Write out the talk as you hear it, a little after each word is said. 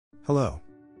Hello.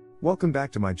 Welcome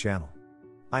back to my channel.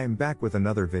 I am back with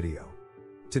another video.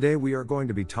 Today we are going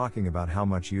to be talking about how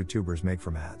much YouTubers make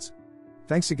from ads.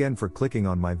 Thanks again for clicking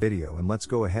on my video, and let's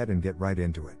go ahead and get right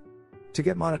into it. To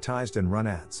get monetized and run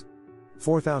ads,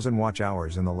 4,000 watch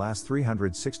hours in the last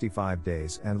 365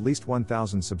 days and at least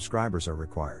 1,000 subscribers are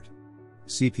required.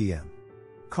 CPM,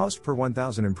 cost per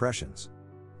 1,000 impressions,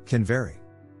 can vary.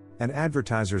 And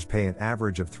advertisers pay an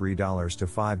average of $3 to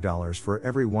 $5 for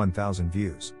every 1,000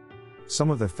 views. Some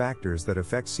of the factors that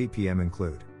affect CPM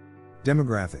include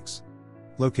demographics,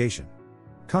 location,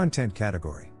 content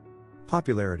category,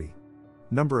 popularity,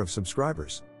 number of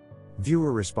subscribers,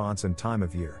 viewer response, and time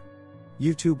of year.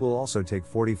 YouTube will also take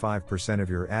 45% of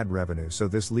your ad revenue, so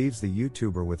this leaves the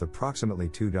YouTuber with approximately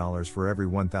 $2 for every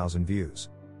 1,000 views.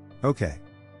 Okay,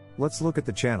 let's look at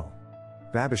the channel.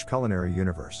 Babish Culinary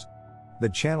Universe. The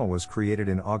channel was created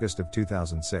in August of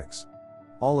 2006.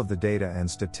 All of the data and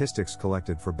statistics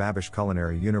collected for Babish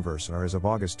Culinary Universe are as of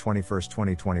August 21,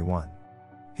 2021.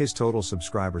 His total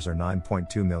subscribers are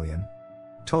 9.2 million.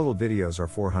 Total videos are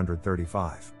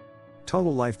 435.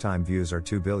 Total lifetime views are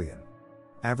 2 billion.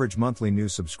 Average monthly new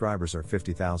subscribers are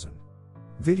 50,000.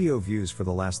 Video views for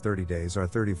the last 30 days are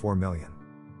 34 million.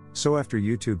 So after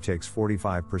YouTube takes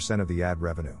 45% of the ad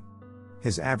revenue,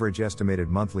 his average estimated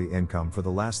monthly income for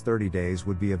the last 30 days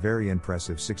would be a very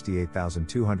impressive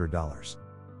 $68,200.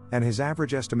 And his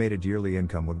average estimated yearly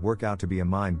income would work out to be a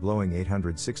mind-blowing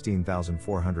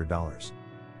 $816,400.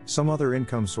 Some other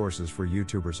income sources for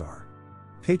YouTubers are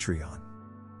Patreon,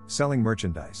 selling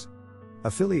merchandise,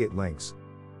 affiliate links,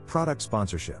 product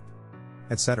sponsorship,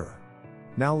 etc.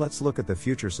 Now let's look at the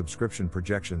future subscription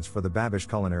projections for the Babish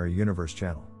Culinary Universe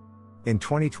channel. In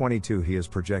 2022 he is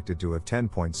projected to have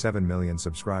 10.7 million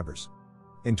subscribers.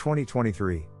 In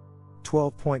 2023,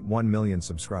 12.1 million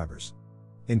subscribers.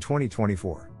 In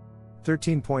 2024,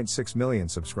 13.6 million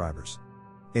subscribers.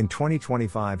 In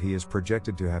 2025 he is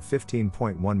projected to have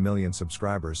 15.1 million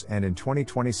subscribers, and in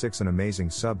 2026 an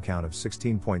amazing sub count of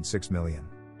 16.6 million.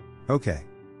 Okay.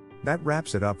 That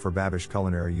wraps it up for Babish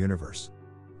Culinary Universe.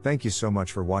 Thank you so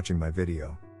much for watching my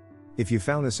video. If you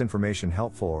found this information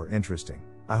helpful or interesting,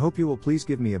 I hope you will please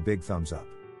give me a big thumbs up.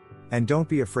 And don't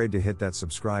be afraid to hit that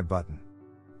subscribe button.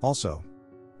 Also,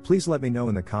 please let me know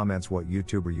in the comments what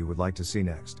YouTuber you would like to see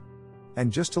next.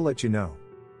 And just to let you know,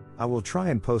 I will try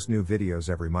and post new videos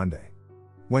every Monday,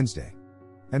 Wednesday,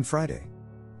 and Friday.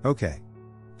 Okay.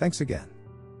 Thanks again.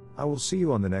 I will see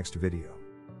you on the next video.